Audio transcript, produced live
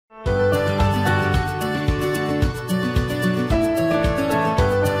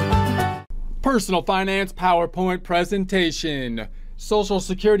Personal Finance PowerPoint Presentation. Social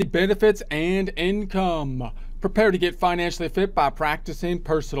Security Benefits and Income. Prepare to get financially fit by practicing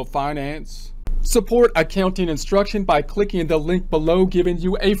personal finance. Support accounting instruction by clicking the link below, giving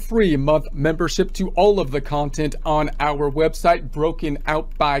you a free month membership to all of the content on our website, broken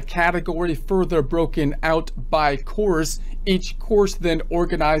out by category, further broken out by course. Each course then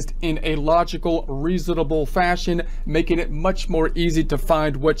organized in a logical, reasonable fashion, making it much more easy to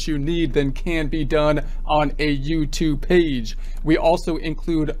find what you need than can be done on a YouTube page. We also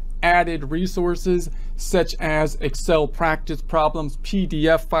include added resources such as Excel practice problems,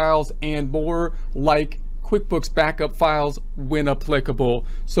 PDF files, and more, like QuickBooks backup files when applicable.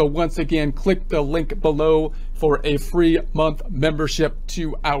 So once again, click the link below for a free month membership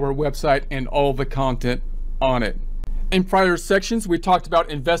to our website and all the content on it. In prior sections, we talked about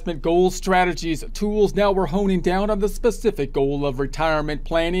investment goals, strategies, tools. Now we're honing down on the specific goal of retirement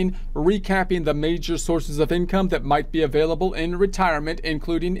planning, recapping the major sources of income that might be available in retirement,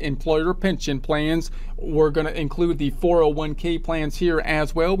 including employer pension plans. We're going to include the 401k plans here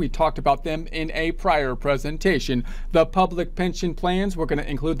as well. We talked about them in a prior presentation. The public pension plans, we're going to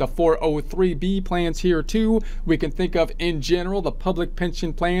include the 403b plans here too. We can think of, in general, the public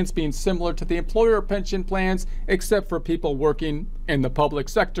pension plans being similar to the employer pension plans, except for people working in the public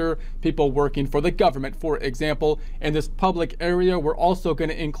sector, people working for the government, for example. In this public area, we're also going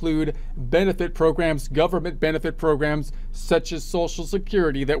to include benefit programs, government benefit programs, such as Social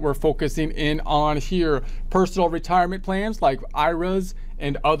Security that we're focusing in on here. Personal retirement plans like IRAs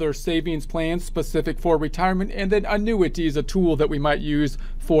and other savings plans specific for retirement, and then annuities, a tool that we might use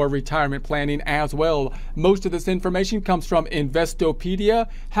for retirement planning as well. Most of this information comes from Investopedia.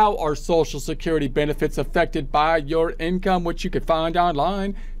 How are Social Security benefits affected by your income, which you could find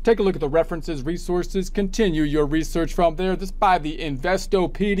online. Take a look at the references, resources, continue your research from there. This by the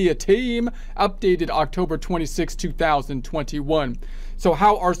Investopedia team, updated October 26, 2021. So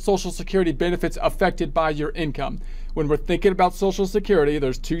how are Social Security benefits affected by your income? When we're thinking about Social Security,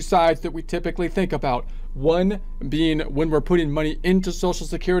 there's two sides that we typically think about. One being when we're putting money into Social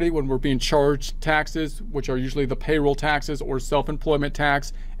Security, when we're being charged taxes, which are usually the payroll taxes or self-employment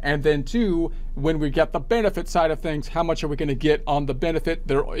tax. And then two, when we get the benefit side of things, how much are we going to get on the benefit?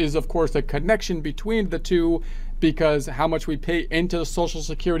 There is, of course, a connection between the two, because how much we pay into Social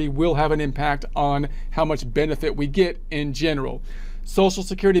Security will have an impact on how much benefit we get in general. Social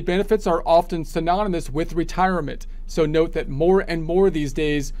Security benefits are often synonymous with retirement. So note that more and more these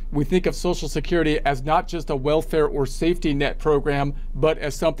days, we think of Social Security as not just a welfare or safety net program, but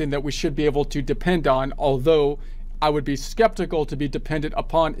as something that we should be able to depend on, although I would be skeptical to be dependent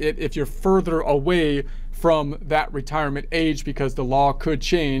upon it if you're further away from that retirement age, because the law could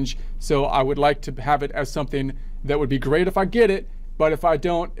change. So I would like to have it as something that would be great if I get it, but if I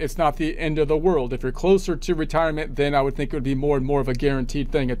don't, it's not the end of the world. If you're closer to retirement, then I would think it would be more and more of a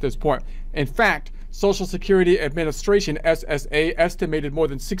guaranteed thing at this point. In fact, Social Security Administration, SSA, estimated more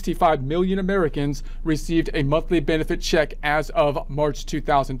than 65 million Americans received a monthly benefit check as of March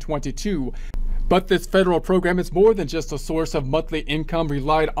 2022. But this federal program is more than just a source of monthly income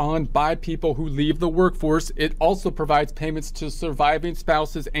relied on by people who leave the workforce. It also provides payments to surviving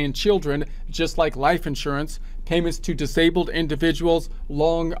spouses and children, just like life insurance, payments to disabled individuals,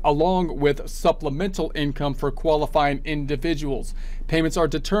 along with supplemental income for qualifying individuals. Payments are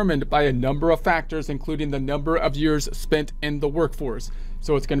determined by a number of factors, including the number of years spent in the workforce.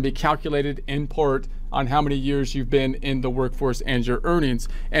 So it's going to be calculated in part on how many years you've been in the workforce and your earnings.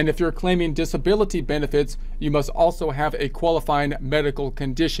 And if you're claiming disability benefits, you must also have a qualifying medical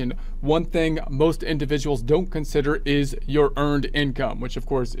condition. One thing most individuals don't consider is your earned income, which of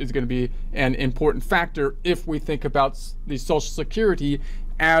course is going to be an important factor if we think about the Social Security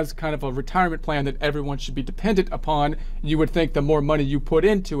as kind of a retirement plan that everyone should be dependent upon. You would think the more money you put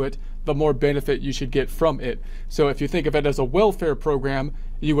into it, the more benefit you should get from it. So if you think of it as a welfare program,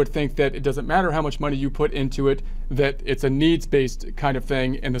 you would think that it doesn't matter how much money you put into it, that it's a needs-based kind of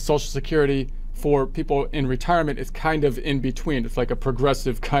thing, and the Social Security for people in retirement is kind of in between. It's like a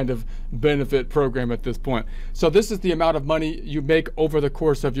progressive kind of benefit program at this point. So this is the amount of money you make over the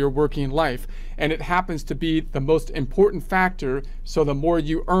course of your working life, and it happens to be the most important factor. So the more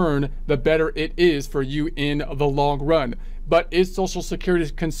you earn, the better it is for you in the long run. But is Social Security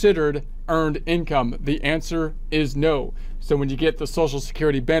considered earned income? The answer is no. So when you get the Social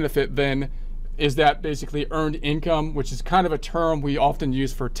Security benefit, then is that basically earned income, which is kind of a term we often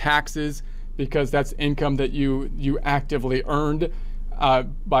use for taxes, because that's income that you actively earned.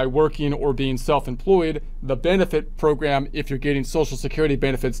 by working or being self-employed. The benefit program, if you're getting Social Security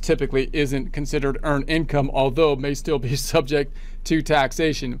benefits, typically isn't considered earned income, although may still be subject to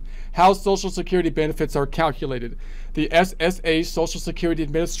taxation. How Social Security benefits are calculated. The SSA, Social Security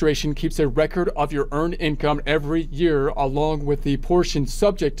Administration, keeps a record of your earned income every year, along with the portion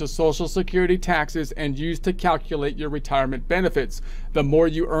subject to Social Security taxes and used to calculate your retirement benefits. The more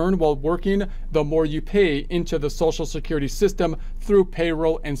you earn while working, the more you pay into the Social Security system through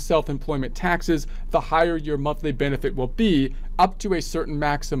payroll and self-employment taxes, the higher your monthly benefit will be, up to a certain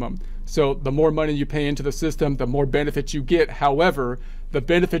maximum. So the more money you pay into the system, the more benefits you get. However, the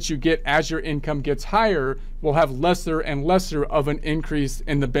benefits you get as your income gets higher will have lesser and lesser of an increase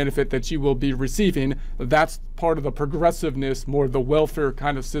in the benefit that you will be receiving. That's part of the progressiveness, more the welfare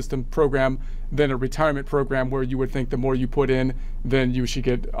kind of system program than a retirement program, where you would think the more you put in, then you should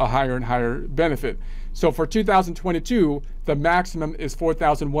get a higher and higher benefit. So for 2022, the maximum is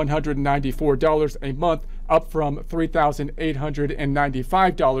 $4,194 a month, up from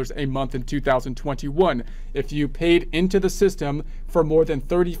 $3,895 a month in 2021. If you paid into the system for more than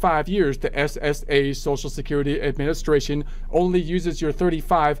 35 years, the SSA, Social Security Administration, only uses your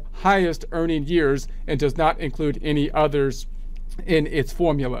 35 highest earning years and does not include any others in its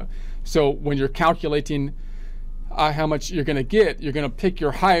formula. So when you're calculating how much you're going to get, you're going to pick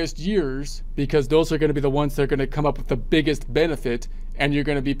your highest years, because those are going to be the ones that are going to come up with the biggest benefit, and you're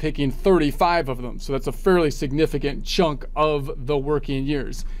going to be picking 35 of them. So that's a fairly significant chunk of the working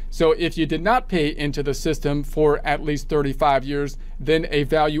years. So if you did not pay into the system for at least 35 years, then a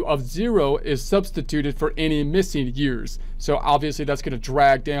value of 0 is substituted for any missing years. So obviously that's going to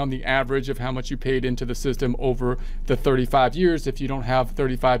drag down the average of how much you paid into the system over the 35 years if you don't have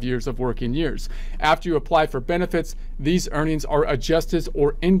 35 years of working years. After you apply for benefits, these earnings are adjusted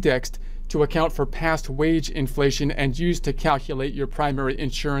or indexed to account for past wage inflation and used to calculate your primary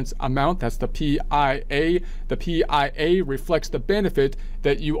insurance amount. That's the PIA. The PIA reflects the benefit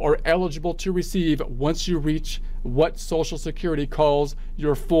that you are eligible to receive once you reach what Social Security calls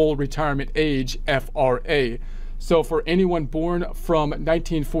your full retirement age, FRA. So for anyone born from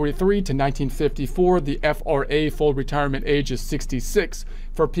 1943 to 1954, the FRA full retirement age is 66.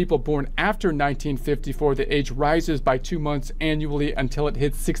 For people born after 1954, the age rises by 2 months annually until it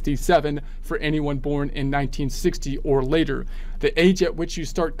hits 67 for anyone born in 1960 or later. The age at which you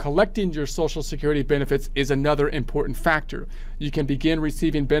start collecting your Social Security benefits is another important factor. You can begin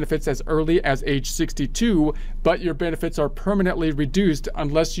receiving benefits as early as age 62, but your benefits are permanently reduced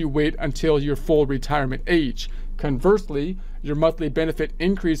unless you wait until your full retirement age. Conversely, your monthly benefit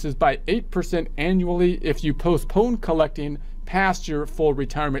increases by 8% annually if you postpone collecting past your full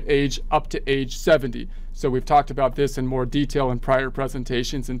retirement age up to age 70. So we've talked about this in more detail in prior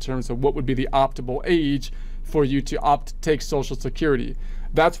presentations in terms of what would be the optimal age for you to opt to take Social Security.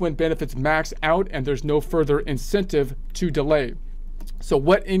 That's when benefits max out and there's no further incentive to delay. So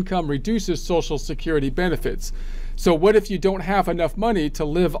what income reduces Social Security benefits? So what if you don't have enough money to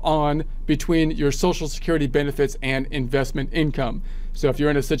live on between your Social Security benefits and investment income? So if you're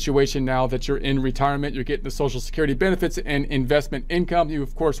in a situation now that you're in retirement, you're getting the Social Security benefits and investment income, you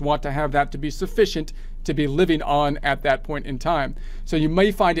of course want to have that to be sufficient to be living on at that point in time. So you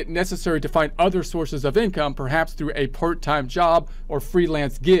may find it necessary to find other sources of income, perhaps through a part-time job or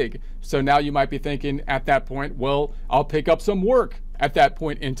freelance gig. So now you might be thinking at that point, well, I'll pick up some work at that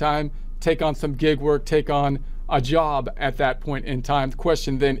point in time, take on some gig work, take on a job at that point in time. The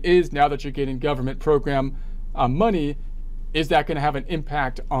question then is, now that you're getting government program money, is that going to have an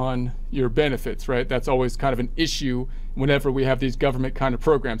impact on your benefits, right? That's always kind of an issue whenever we have these government kind of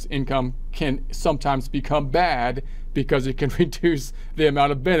programs. Income can sometimes become bad because it can reduce the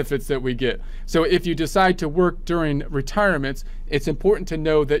amount of benefits that we get. So if you decide to work during retirements, it's important to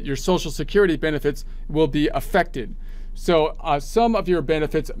know that your Social Security benefits will be affected. So some of your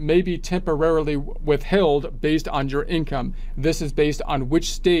benefits may be temporarily withheld based on your income. This is based on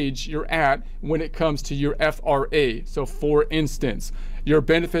which stage you're at when it comes to your FRA. So for instance, your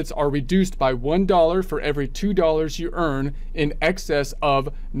benefits are reduced by $1 for every $2 you earn in excess of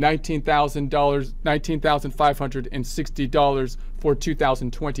 $19,560 for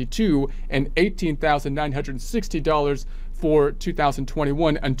 2022 and $18,960 for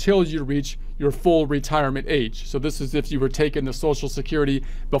 2021 until you reach your full retirement age. So this is if you were taking the Social Security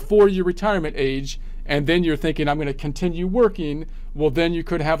before your retirement age, and then you're thinking, I'm going to continue working. Well, then you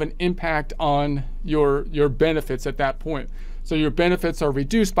could have an impact on your benefits at that point. So your benefits are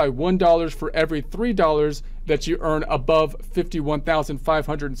reduced by $1 for every $3 that you earn above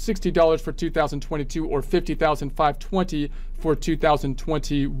 $51,560 for 2022 or $50,520 for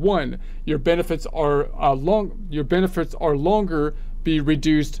 2021. Your benefits are longer be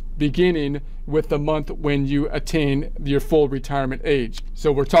reduced beginning with the month when you attain your full retirement age.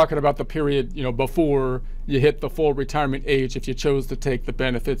 So we're talking about the period, before you hit the full retirement age if you chose to take the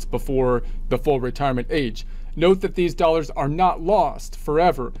benefits before the full retirement age. Note that these dollars are not lost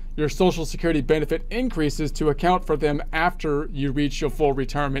forever. Your Social Security benefit increases to account for them after you reach your full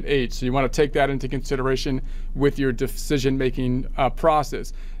retirement age. So you want to take that into consideration with your decision-making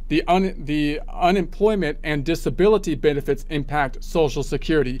process. The unemployment and disability benefits impact Social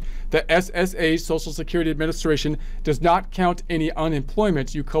Security. The SSA, Social Security Administration, does not count any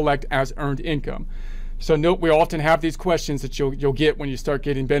unemployment you collect as earned income. So note, we often have these questions that you'll get when you start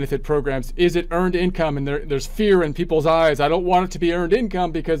getting benefit programs. Is it earned income? And there's fear in people's eyes. I don't want it to be earned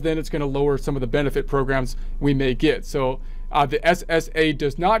income because then it's going to lower some of the benefit programs we may get. So the SSA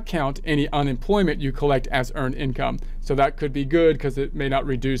does not count any unemployment you collect as earned income. So that could be good because it may not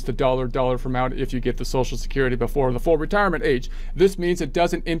reduce the dollar amount if you get the Social Security before the full retirement age. This means it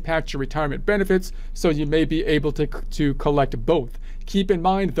doesn't impact your retirement benefits, so you may be able to collect both. Keep in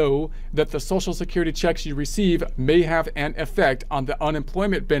mind, though, that the Social Security checks you receive may have an effect on the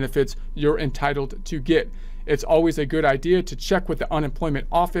unemployment benefits you're entitled to get. It's always a good idea to check with the unemployment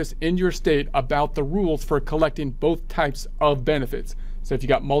office in your state about the rules for collecting both types of benefits. So if you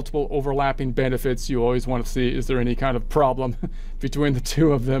got multiple overlapping benefits, you always want to see, is there any kind of problem between the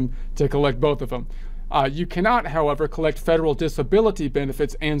two of them to collect both of them. You cannot, however, collect federal disability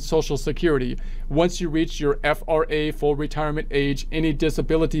benefits and Social Security. Once you reach your FRA, full retirement age, any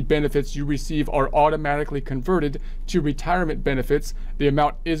disability benefits you receive are automatically converted to retirement benefits. The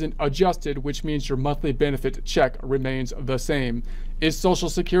amount isn't adjusted, which means your monthly benefit check remains the same. Is Social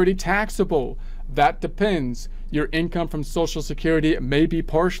Security taxable? That depends. Your income from Social Security may be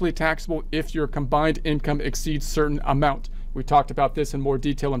partially taxable if your combined income exceeds certain amount. We talked about this in more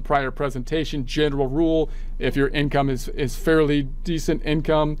detail in prior presentation. General rule, if your income is fairly decent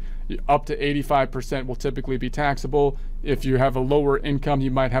income, up to 85% will typically be taxable. If you have a lower income,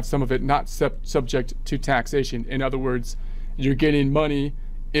 you might have some of it not subject to taxation. In other words, you're getting money.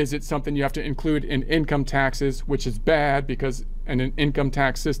 Is it something you have to include in income taxes, which is bad because in an income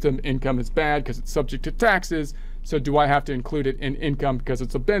tax system, income is bad because it's subject to taxes. So do I have to include it in income because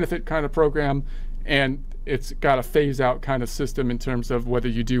it's a benefit kind of program? And it's got a phase out kind of system in terms of whether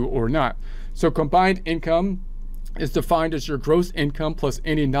you do or not. So combined income is defined as your gross income plus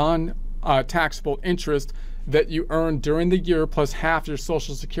any non-taxable interest that you earn during the year plus half your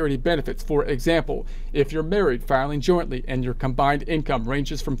Social Security benefits. For example, if you're married filing jointly and your combined income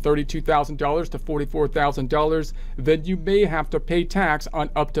ranges from $32,000 to $44,000, then you may have to pay tax on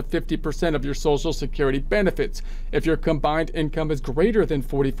up to 50% of your Social Security benefits. If your combined income is greater than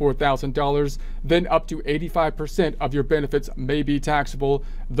 $44,000, then up to 85% of your benefits may be taxable.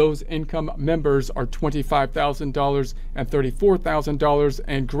 Those income members are $25,000 and $34,000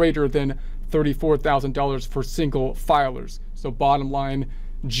 and greater than $34,000 for single filers. So bottom line,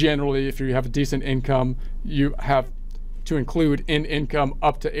 generally, if you have a decent income, you have to include in income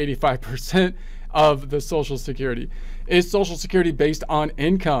up to 85% of the Social Security. Is Social Security based on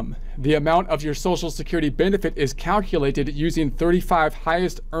income? The amount of your Social Security benefit is calculated using 35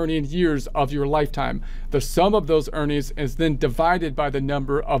 highest earning years of your lifetime. The sum of those earnings is then divided by the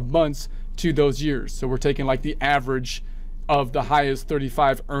number of months to those years. So we're taking like the average of the highest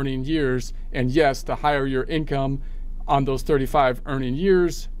 35 earning years, and yes, the higher your income on those 35 earning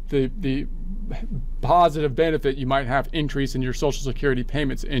years, the positive benefit you might have increase in your Social Security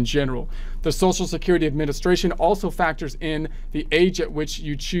payments in general. The Social Security Administration also factors in the age at which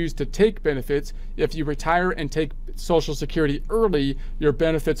you choose to take benefits. If you retire and take Social Security early, your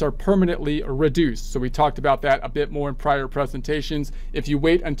benefits are permanently reduced. So we talked about that a bit more in prior presentations. If you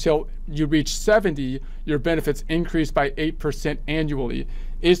wait until you reach 70, your benefits increase by 8% annually.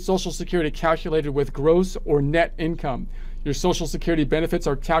 Is Social Security calculated with gross or net income? Your Social Security benefits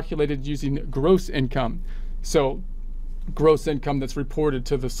are calculated using gross income. So gross income that's reported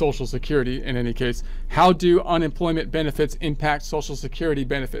to the Social Security in any case. How do unemployment benefits impact Social Security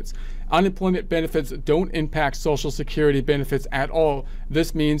benefits? Unemployment benefits don't impact Social Security benefits at all.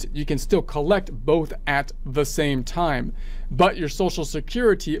 This means you can still collect both at the same time. But your Social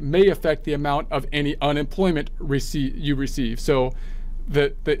Security may affect the amount of any unemployment you receive. So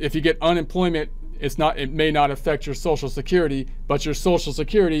if you get unemployment, it may not affect your Social Security, but your Social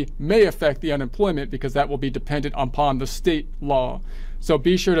Security may affect the unemployment because that will be dependent upon the state law. So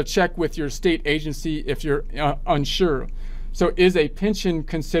be sure to check with your state agency if you're unsure. So is a pension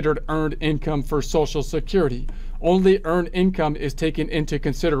considered earned income for Social Security? Only earned income is taken into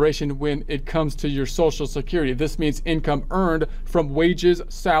consideration when it comes to your Social Security. This means income earned from wages,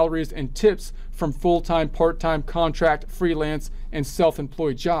 salaries, and tips from full-time, part-time, contract, freelance, and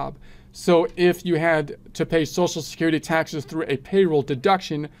self-employed job. So if you had to pay Social Security taxes through a payroll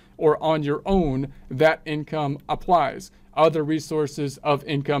deduction or on your own, that income applies. Other resources of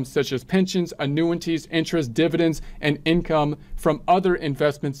income such as pensions, annuities, interest, dividends, and income from other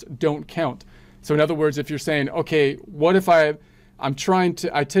investments don't count. So in other words, if you're saying, okay, what if I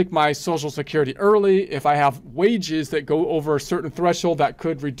take my Social Security early, if I have wages that go over a certain threshold that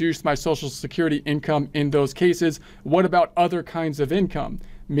could reduce my Social Security income in those cases, what about other kinds of income?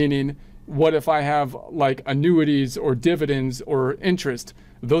 Meaning, what if I have like annuities or dividends or interest?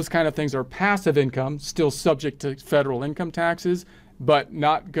 Those kind of things are passive income, still subject to federal income taxes, but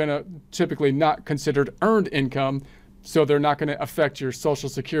typically not considered earned income. So they're not going to affect your Social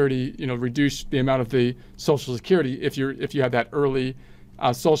Security, reduce the amount of the Social Security if you have that early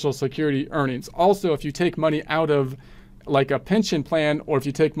Social Security earnings. Also, if you take money out of like a pension plan, or if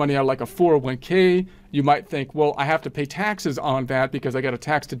you take money out of like a 401k, you might think, well, I have to pay taxes on that because I got a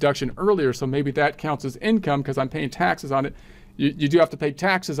tax deduction earlier, so maybe that counts as income because I'm paying taxes on it. You do have to pay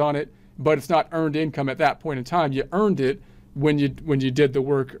taxes on it, but it's not earned income at that point in time. You earned it when you did the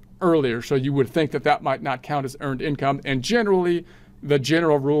work earlier, so you would think that might not count as earned income. And generally, the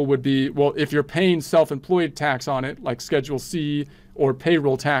general rule would be, well, if you're paying self-employed tax on it, like Schedule C or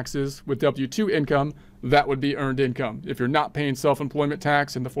payroll taxes with W-2 income, that would be earned income. If you're not paying self-employment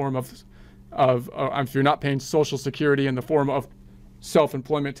tax in the form if you're not paying Social Security in the form of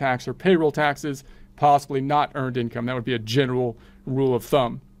self-employment tax or payroll taxes, possibly not earned income. That would be a general rule of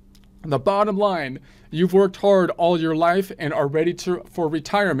thumb. The bottom line, you've worked hard all your life and are ready for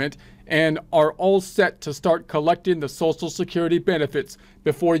retirement and are all set to start collecting the Social Security benefits.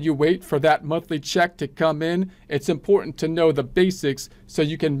 Before you wait for that monthly check to come in, it's important to know the basics so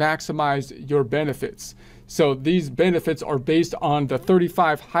you can maximize your benefits. So these benefits are based on the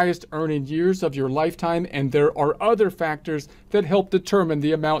 35 highest earning years of your lifetime, and there are other factors that help determine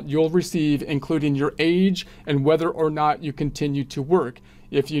the amount you'll receive, including your age and whether or not you continue to work.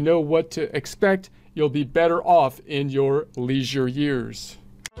 If you know what to expect, you'll be better off in your leisure years.